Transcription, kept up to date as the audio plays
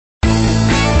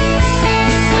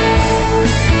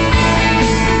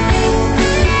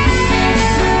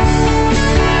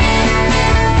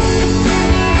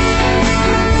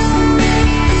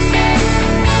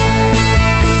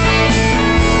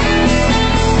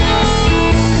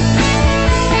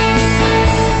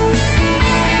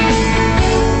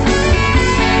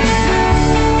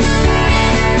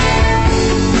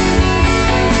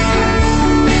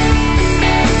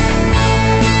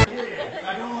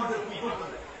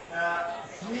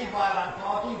sleep while I'm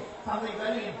talking something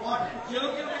very important. Yo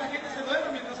no quiero que la gente se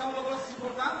duerma mientras hablo cosas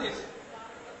importantes.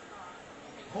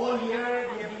 Whole year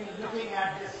we have been looking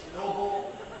at this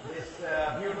logo, this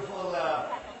beautiful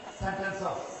sentence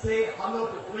of say hello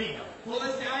to freedom. Todo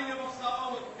este año hemos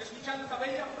estado escuchando esta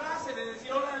bella frase de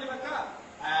decir hola a la libertad.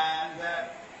 And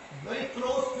very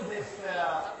close to this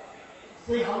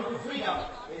say hello to freedom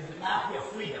is the map of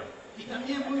freedom. Y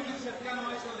también muy bien cercano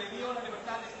a eso de Dios, la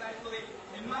libertad, está esto de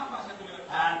el mapa hacia tu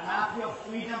libertad. And map your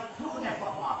freedom through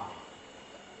network marketing.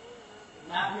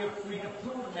 Map your freedom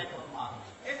through network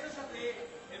marketing. Esto es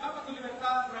el mapa de tu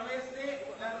libertad a través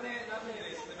de las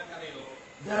redes de mercadeo.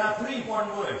 There are three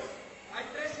important words. Hay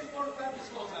tres importantes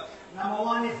cosas. Number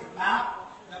one is map.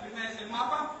 La primera es el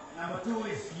mapa. Number two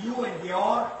is you and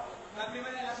your.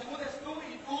 La segunda es tú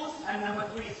y tus. And number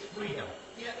three is freedom.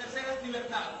 Y la tercera es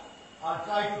libertad. I'll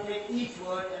try to take each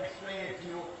word and explain it to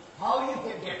you how you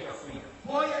can get your freedom.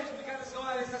 Voy a explicarles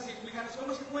todas estas y explicarles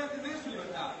cómo se puede tener su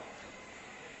libertad.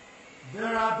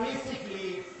 There are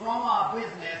basically, from our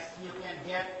business, you can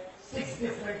get 6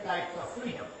 different types of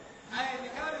freedom. De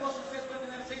cada negocio ustedes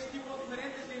pueden tener 6 tipos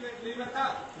diferentes de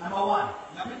libertad. Number one,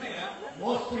 La primera,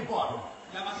 most important,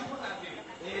 la más importante,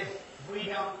 is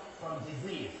freedom from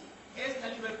disease. es la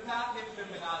libertad de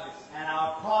enfermedades. And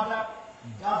our product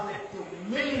does it to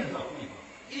millions of people.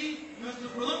 Y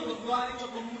nuestros productos lo han hecho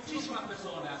con muchísimas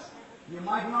personas. You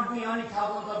might not be earning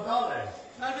thousands of dollars,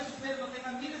 Tal vez ustedes no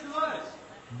tengan miles de dólares,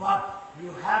 but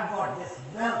you have got this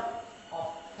wealth of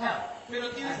health. pero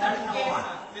tienes And la that is number one.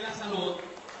 riqueza de la salud.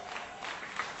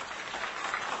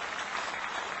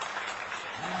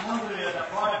 And alhamdulillah, the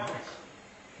product which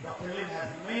Dr. Lim has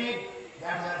made,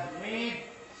 that has made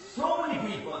so many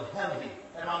people healthy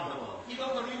around the world. Y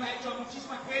Dr. Lim ha hecho a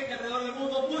muchísima gente alrededor del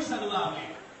mundo muy saludable.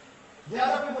 The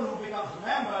other people who becomes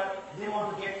member, they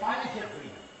want to get financial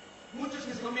freedom. Muchos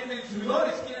que se convierten en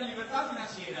seguidores quieren libertad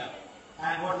financiera.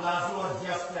 And what Laszlo has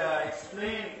just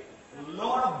explained, a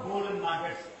lot of golden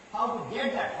nuggets, how to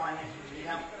get that financial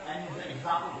freedom, and is an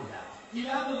example to that. Y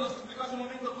Lando nos explicó hace un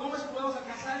momento cómo es que podemos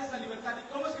alcanzar esta libertad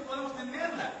y cómo es que podemos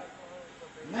tenerla.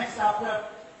 Next, after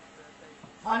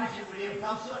financial freedom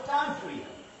comes your time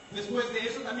freedom. Después de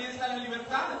eso también está la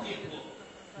libertad de tiempo.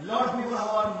 A lot of people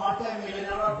who are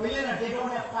multi-millionaire or billionaire, they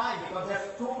don't have time because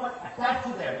there's too much attached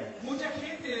to their business. Mucha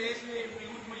gente es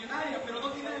multimillonaria, pero no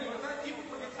tiene la libertad de tiempo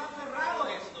porque está aferrado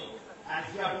a esto. And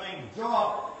if you are doing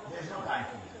job, there's no time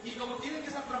for you. Y como tienen que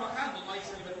estar trabajando, no hay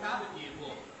esa libertad de tiempo.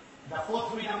 The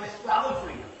fourth freedom is travel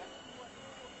freedom.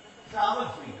 Travel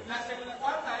freedom. La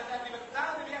cuarta es la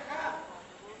libertad de viajar.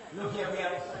 Look here, we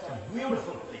are in such a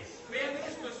beautiful place. Vean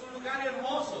esto, es un lugar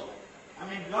hermoso. I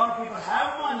mean, a lot of people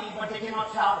have money, but they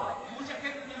cannot travel. Mucha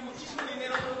gente tiene muchísimo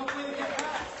dinero, pero no puede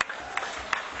viajar.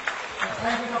 And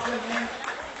thank you, Dr. Lim,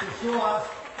 to show us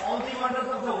all the wonders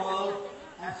of the world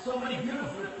and so many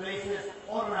beautiful places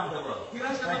all around the world.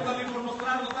 Gracias, Thank Dr. you. Lim, por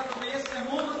mostrarnos tantas bellezas del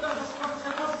mundo, tantas cosas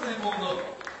hermosas del mundo.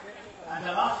 And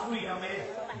the last freedom is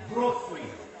growth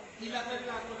freedom. Y la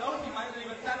última es la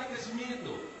libertad de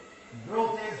crecimiento.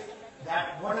 Growth is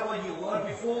that whatever you were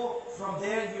before, from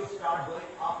there you start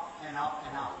going up and up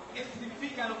and up. Esto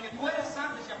significa lo que tú eras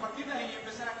antes y a partir de ahí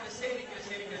empezar a crecer y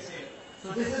crecer y crecer.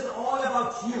 So this is all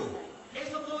about you.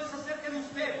 Esto todo es acerca de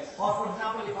ustedes. Or for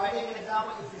example, if I take an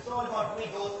example, if it's all about me,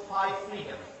 those 5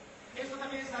 freedoms. Esto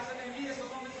también es acerca de mí, estos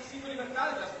son esas 5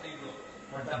 libertades las tengo.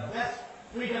 But the best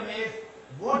freedom is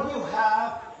what you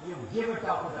have, you give it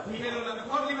up to the people. Pero la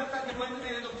mejor libertad que pueden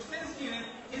tener de lo que ustedes tienen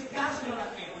es dárselo a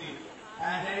la gente.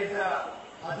 And there is a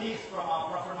hadith from our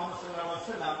Prophet Muhammad sallallahu alaihi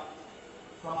wasallam,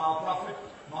 from our Prophet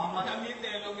Muhammad. También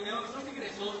de lo que de nuestros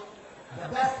ingresos, The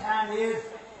best hand is,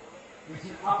 which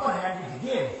is upper hand, which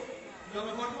gives, lo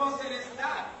mejor que puedo hacer es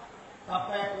dar.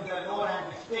 compared to the lower hand,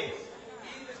 which takes.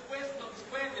 Y después lo que se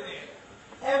puede tener.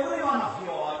 Every one of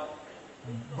you all,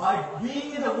 by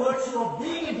being in the virtue of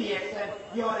being in the extent,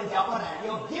 you are in the upper hand.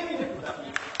 You are giving it to the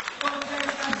people. Cuando ustedes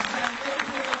están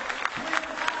pueden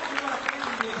dar a la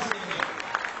gente y enseñar.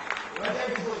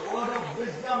 Whether it is a word of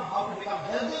wisdom, how to become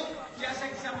healthy, Ya sea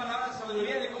que sean palabras de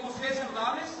sabiduría de cómo ser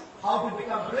saludables, how to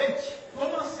become rich,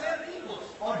 cómo ser ricos,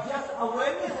 or just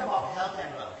awareness about health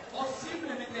and wealth. o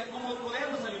simplemente cómo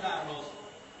podemos ayudarlos.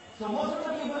 So most of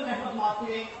the people in network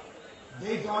marketing,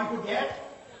 they join to get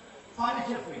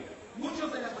financial freedom.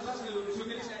 Muchas de las personas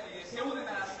que se unen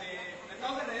a las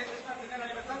mercados de redes es para tener la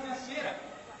libertad financiera.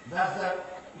 That's the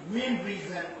main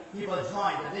reason people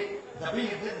join the big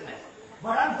business.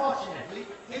 But unfortunately,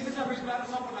 Esa es la principal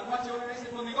razón por la cual se unen a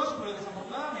este negocio, pero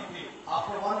desafortunadamente,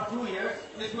 after 1 or 2 years,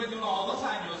 después de 1 o 2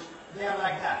 años, they are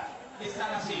like that.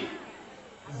 están así.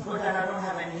 It's good that I don't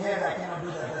have any hair, I cannot do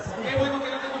that. That's Qué it. bueno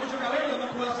que no tengo mucho cabello, no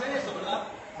puedo hacer eso, ¿verdad?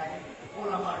 I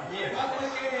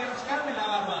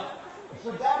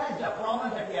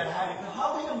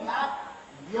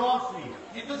your freedom.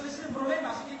 Entonces ese es el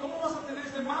problema. Así que ¿cómo vas a tener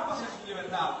este mapa hacia su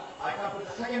libertad? I come to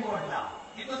the second word now.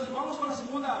 Entonces vamos con la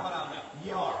segunda palabra.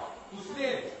 Your.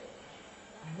 Ustedes.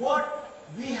 What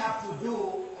we have to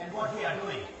do and what we are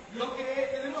doing. Lo que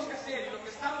tenemos que hacer y lo que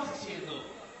estamos haciendo.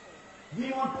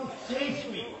 We want to change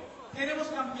people. Queremos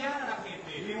cambiar a la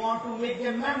gente. We want to make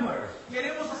them members.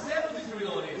 Queremos hacerlos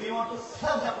distribuidores. We want to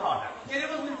sell the product.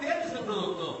 Queremos venderles el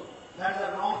producto. That is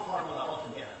the wrong formula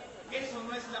altogether. Eso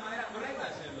no es la manera correcta de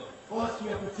hacerlo. First, you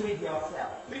have to change yourself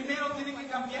Primero tienen que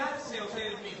cambiarse a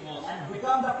ustedes mismos and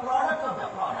become the product of the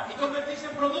y product. convertirse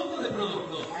en producto de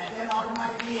producto. And then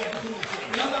automatically everything will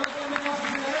Y change. automáticamente va a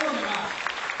suceder lo demás.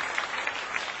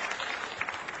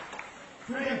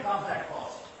 Freedom comes at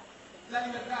cost. La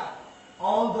libertad.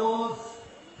 All those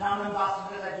crown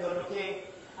ambassadors that you're looking,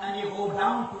 and you go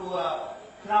down to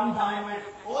Crown Diamond,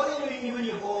 or even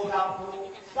you go down to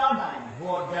Star Diamond, who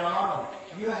there are a lot of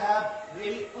them. You have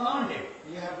really earned it.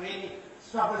 You have really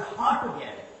struggled hard to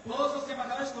get it. Todos los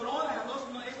embajadores Corona, todos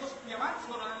estos diamantes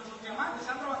Corona, nuestros diamantes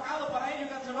han trabajado para ello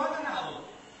y se lo han ganado.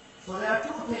 So there are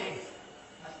two things.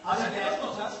 Así Other que dos than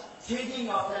cosas. changing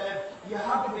yourself, you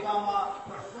have to become a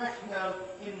professional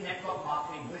in network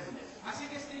marketing business. Así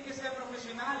que tienen que ser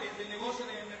profesionales del negocio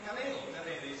de mercadeo de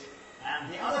redes.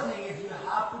 And the other thing is you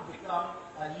have to become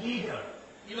a leader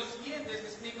Y lo siguiente es que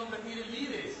se tienen que convertir en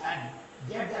líderes and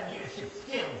get the leadership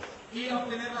skills. y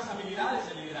obtener las habilidades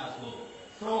de liderazgo.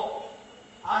 So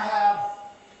I've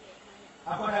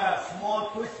got a small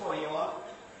quiz for you all.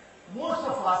 Most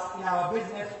of us in our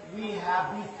business, we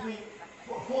have these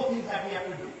four things that we have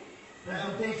to do.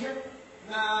 Presentation,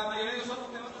 La mayoría de nosotros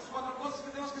tenemos estas cuatro cosas que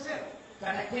tenemos que hacer.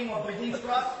 connecting or building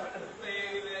trust,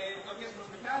 Lo que es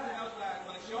prospectar, tenemos la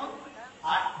conexión,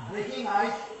 breaking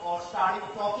ice or starting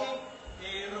talking,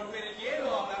 romper el hielo,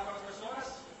 hablar con las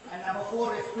personas. and number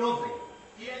 4 is closing.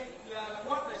 Y la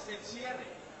cuarta es el cierre.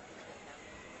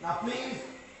 Now please,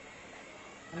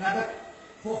 another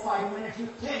 4-5 minutes you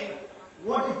think,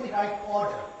 what is the right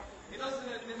order?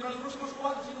 Entonces, dentro de los próximos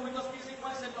 4 o 5 minutos piensen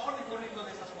cuál es el orden correcto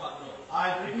de estas cuatro.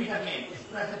 I'll repeat again. It's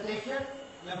presentation,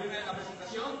 La primera es la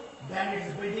presentación, then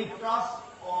it's building trust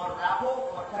or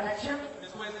rapport or connection.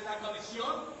 después es la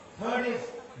conexión, Third is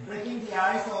breaking the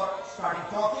ice or starting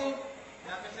talking.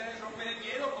 la tercera es romper el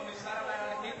hielo, comenzar a hablar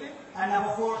a la gente, And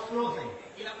number 4 is closing.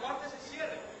 y la cuarta es el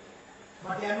cierre.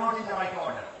 But they are not in the right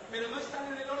order. Pero no están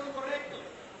en el orden correcto.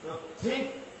 So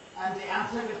think, and the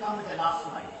answer will come in the last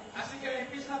slide. Así que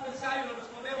empiezan a pensar y lo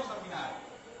respondemos al final.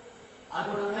 I'll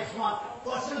go to the next one.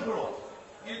 Personal growth.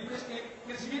 El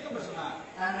crecimiento personal.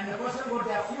 And in the personal growth,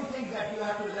 there are a few things that you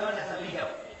have to learn as a leader.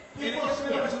 En el People crecimiento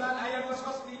skills. personal hay algunas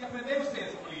cosas que tienen que aprender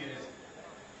ustedes como líderes.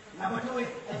 Number 2 is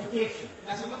education.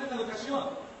 La segunda es la educación.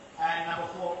 And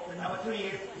number 3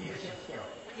 is leadership skill.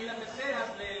 Y la tercera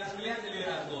es las habilidades de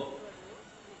liderazgo.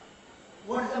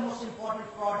 What is the most important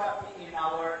product in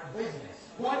our business?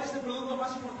 ¿Cuál es el producto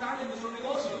más importante en nuestro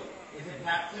negocio? Is it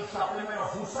natural supplement or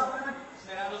food supplement?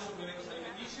 ¿Serán los suplementos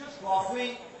alimenticios,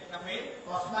 Coffee? el café,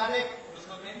 Cosmetic? los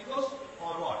cosméticos?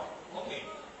 Or what? Ok.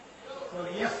 So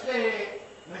yesterday,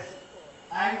 Ms.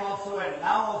 Ang also and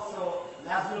now also,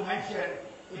 Lazlo mentioned,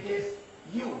 it is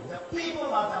you. The people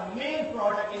are the main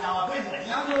product in our business.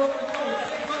 Mirando lo que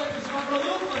es el principal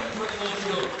producto de nuestro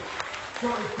negocio. So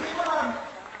if people are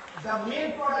the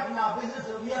main product in our business,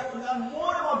 we have to learn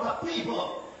more about the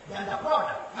people than the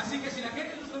product. Así que si la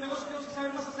gente de nuestro negocio tenemos que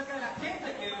saber más acerca de la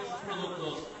gente que de nuestros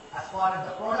productos. As far as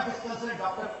the product is concerned,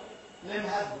 Dr. Lim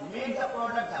has made the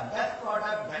product the best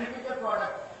product, beneficial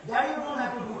product. That you don't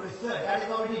have to do research. That is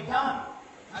already done.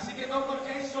 Así que Dr.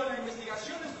 ya hizo la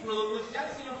investigación de sus productos, ya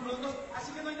diseñó los productos,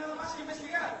 así que no hay nada más que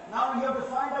investigar. Now you have to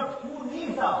find out who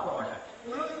needs our product,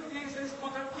 Lo único que tiene que hacer es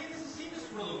encontrar quién necesita sus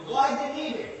productos, why they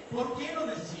need it, por qué lo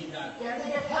necesitan, can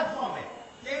they get help from it,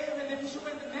 qué beneficio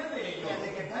pueden tener de ello. can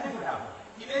they get benefit out of it.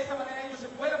 Y de esta manera ellos se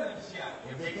puedan beneficiar.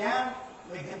 If they can,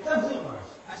 make them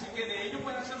consumers. Así que de ello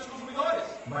pueden ser los consumidores.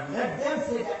 But let them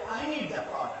say that I need the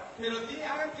product. Pero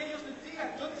hagan que ellos les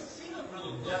digan, yo necesito el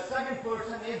producto. The second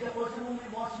person is the person who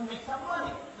wants to make some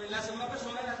money. La segunda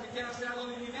persona es la que quiere hacer algo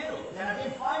de dinero. Then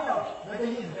again find out whether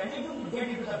he is ready to get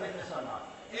into the business or not.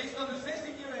 Es donde ustedes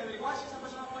tienen que averiguar si esa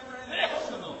persona puede entrar en el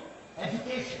negocio o no.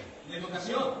 Education. La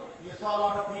educación. You saw a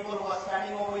lot of people who are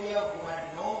standing over here who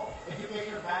had no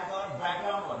educational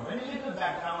background or very little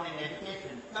background in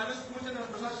education. Tal vez muchas de las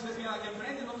personas que ustedes miran aquí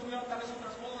enfrente no tuvieron tal vez un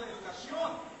trasfondo de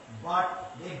educación,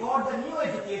 But they got the new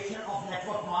education of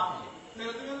network marketing.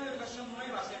 pero tuvieron una educación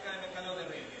nueva acerca del mercadeo de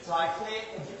redes. So I say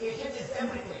education is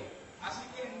everything. Así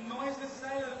que no es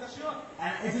necesaria la educación,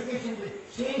 And education will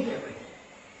change everything.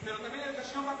 pero también la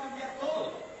educación va a cambiar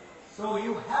todo. So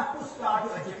you have to start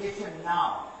your education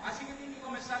now Así que tienen que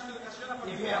comenzar su educación a if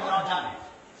partir you de have not ahora, done it.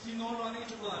 si no lo han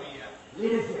hecho todavía.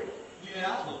 Leadership.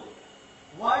 Liderazgo.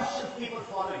 Why should people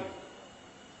follow you?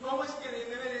 ¿Cómo es que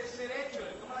debe de ser hecho?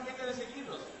 ¿Cómo la gente debe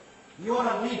seguirlos? You are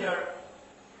a leader.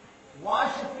 Why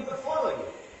should people follow you?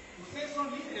 Ustedes son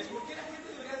líderes, ¿por qué la gente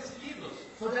debería de seguirlos?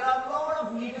 So there are a lot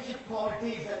of leadership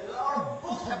qualities and a lot of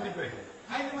books have been written.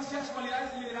 Hay demasiadas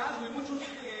cualidades de liderazgo y muchos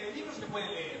libros que pueden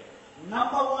leer.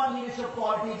 Number one leadership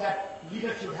quality that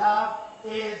leaders should have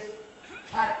is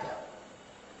character.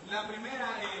 La primera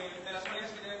de las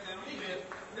cualidades que debe tener un líder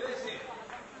debe ser.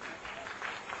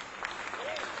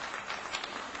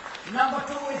 Number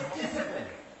two is discipline.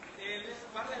 Es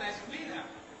parte de la disciplina.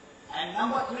 And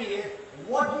number three is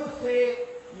what you say,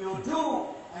 you do,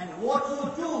 and what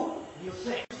you do, you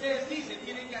say. Ustedes dicen,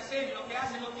 tienen que hacer, lo que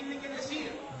hacen, lo tienen que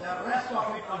decir. The rest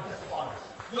of it are just follows.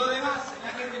 Lo demás,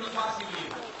 la gente los va a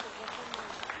seguir.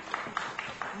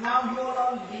 Now you are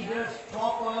all leaders,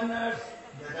 top earners,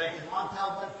 whether it is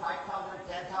 1,000, 5,000,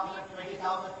 10,000,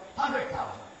 20,000,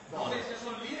 100,000. Ustedes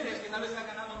son líderes que tal vez están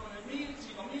ganando con el 1,000,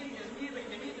 5,000, 10,000,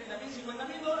 20,000, 30,000,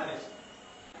 50,000 dólares.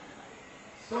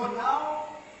 So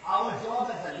now our job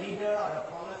as a leader or a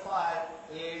qualifier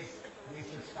is we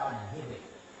should start giving.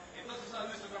 Entonces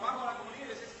nuestro trabajo ahora como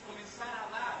líderes es comenzar a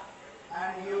dar.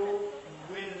 And you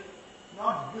will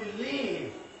not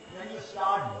believe when you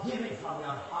start giving from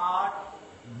your heart,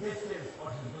 this is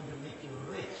what is going to make you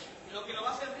rich. Lo que lo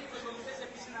va a hacer rico es cuando ustedes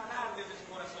empiecen a dar desde su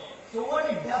corazón. So what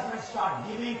it does when you start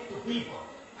giving to people,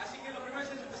 Así que lo primero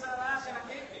es empezar a dar hacia la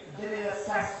gente. there is a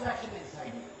satisfaction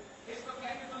inside you. Es lo que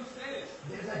hay dentro de ustedes.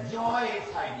 There is a joy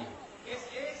inside you. Es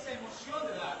esa emoción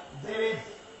de dar. There is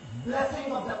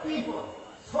blessing of the people.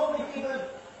 So many people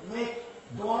make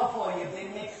dua for you.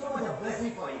 They make so much of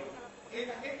blessing for you.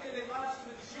 La gente les va a dar sus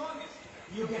bendiciones.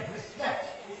 You get respect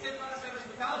Ustedes van a ser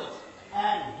respetados.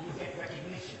 and you get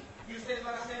recognition. Y ustedes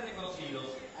van a ser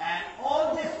reconocidos. And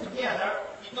all this together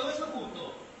Y todo eso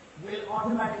junto, will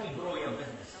automatically grow your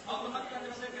business. automáticamente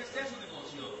va a hacer crecer su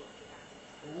negocio.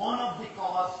 One of the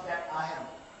cause that I have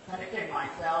connected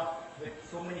myself with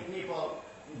so many people,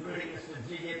 including Mr.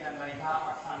 Jigit and Vanita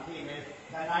Pakistan team, is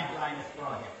the Night Blindness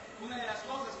Project. Una de las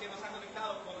cosas que nos ha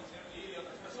conectado con el señor Gil y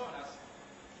otras personas.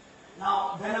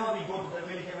 Now, whenever we go to the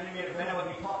village, whenever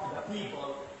we talk to the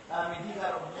people, these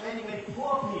are very, very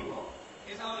poor people.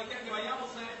 Es a donde quiera que vayamos,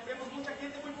 vemos mucha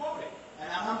gente muy pobre. And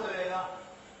alhamdulillah,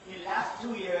 in last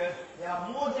 2 years, there are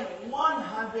more than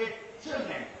 100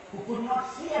 children who could not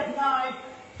see at night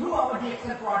through our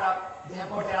DXL product. They have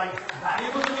got their eyes back.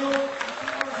 Hemos tenido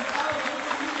resultados de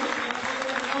muchos niños que no pueden ver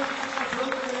de noche, muchos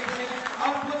productos que dicen,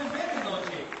 ahora pueden ver de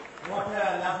noche. What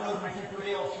Laszlo mentioned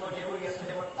today, also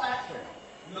yesterday about passion.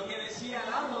 Lo que decía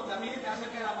Lando también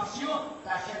acerca de la pasión.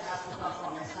 Passion has to come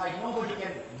from inside. Nobody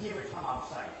can give it from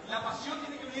outside. La pasión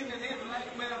tiene que venir de dentro, nadie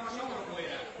puede dar pasión por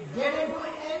fuera. Get into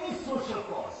any social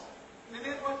cause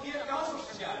Tener cualquier causa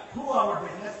social through our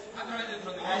business, a través de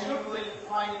nuestro and you negocio. will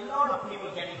find a lot of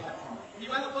people getting help from it. Y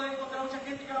van a poder encontrar mucha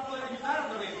gente que va a poder ayudar a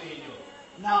través de ello.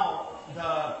 Now,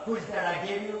 the quiz that I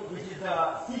gave you, which is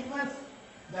the sequence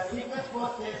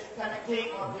first is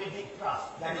connecting or building trust.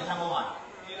 That is number one.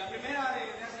 La primera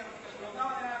de hacer lo que les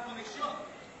preguntaban era la conexión.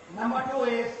 Number two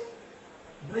is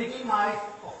breaking ice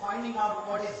or finding out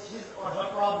what is his or her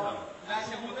problem. La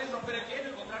segunda es romper el hielo,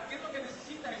 encontrar qué es lo que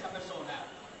necesita esa persona.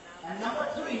 And number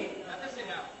three, La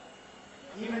tercera,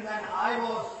 even when I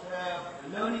was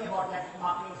learning about network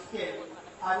marketing skill,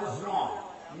 I was wrong.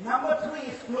 Number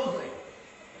three is closing.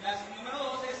 la número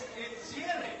dos es el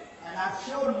cierre. And I'm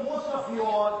sure most of you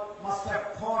all must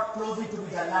have thought closing to be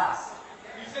the last.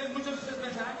 Y ustedes, muchos de ustedes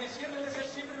pensarán que el cierre debe ser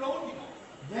siempre lo último.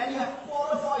 Then you have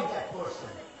qualified that person.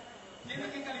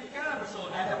 Tienen que calificar a la And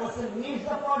persona. the person needs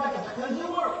the product as a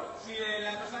consumer Si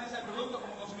la persona necesita el producto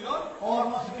como consumidor, or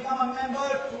must become a member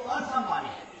to earn some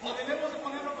money. o debemos de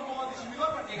ponerlo como distribuidor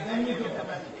para que Then gane you give dinero. the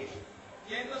presentation.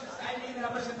 Y entonces ahí viene la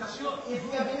presentación. If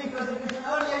you are giving presentation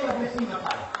earlier, you are wasting your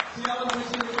time. Si la otra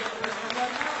persona tiene que presentar,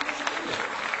 no tiene sentido.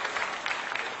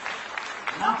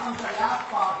 Now comes the last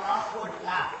part, last word,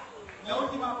 map. La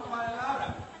última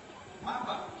palabra,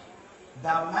 mapa.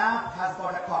 The map has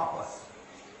got a compass.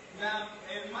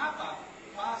 El mapa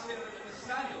va a ser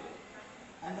necesario.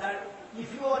 And that if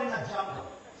you are in a jungle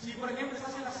Si por ejemplo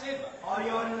estás en la selva or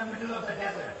you are in the middle of the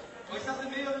desert o estás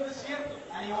en medio del desierto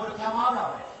and you want to come out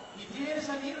of it, y quieres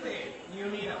salir de él, you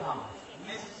need a compass.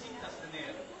 necesitas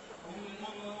tener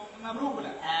una brújula.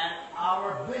 And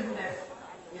our business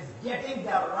is getting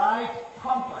the right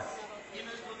compass. Y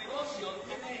nuestro negocio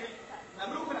tiene la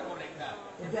brújula correcta.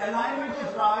 If the alignment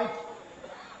is right,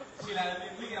 Si la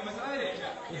muestra a la derecha,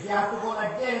 if you have to go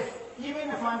like this, even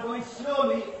if I'm going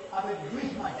slowly, I will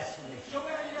reach my destination. Yo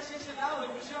voy a ir hacia ese lado,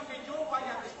 inclusive aunque yo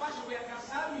vaya despacio, voy a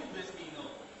alcanzar mi destino.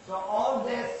 So all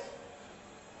this,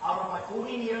 out of my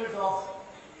 14 years of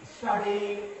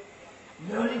studying,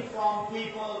 learning from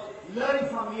people, learning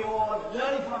from you all,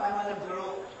 learning from MLM Guru,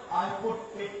 I put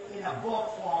it in a book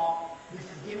form, which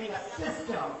is giving a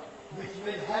system which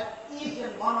will help each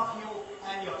and one of you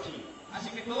and your team. Así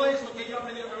que todo eso que yo he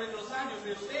aprendido a través de los años,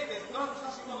 de ustedes, todos los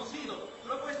así conocidos,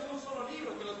 lo he puesto en un solo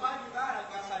libro que los va a ayudar a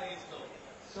alcanzar esto.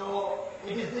 So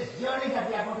it is this journey that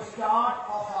we are going to start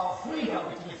of our freedom,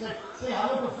 which we say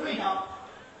hello to freedom,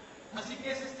 Así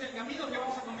que es este el camino que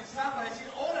vamos a comenzar para decir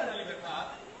hola a la libertad.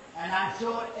 and I'm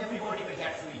sure everybody will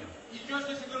get freedom. Y yo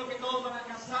estoy seguro que todos van a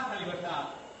alcanzar la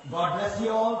libertad. God bless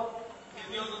you all, Que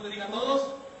Dios los bendiga a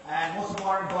todos. and most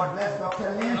important, God bless Dr.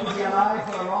 Lin to be alive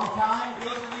for a long time.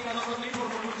 Dios bendiga a nosotros por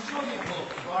mucho tiempo.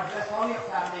 God bless all your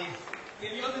families, Que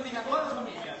Dios bendiga a todas las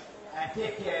familias. and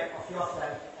take care of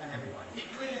yourself and everybody. Y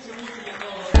cuídense mucho de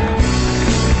todos.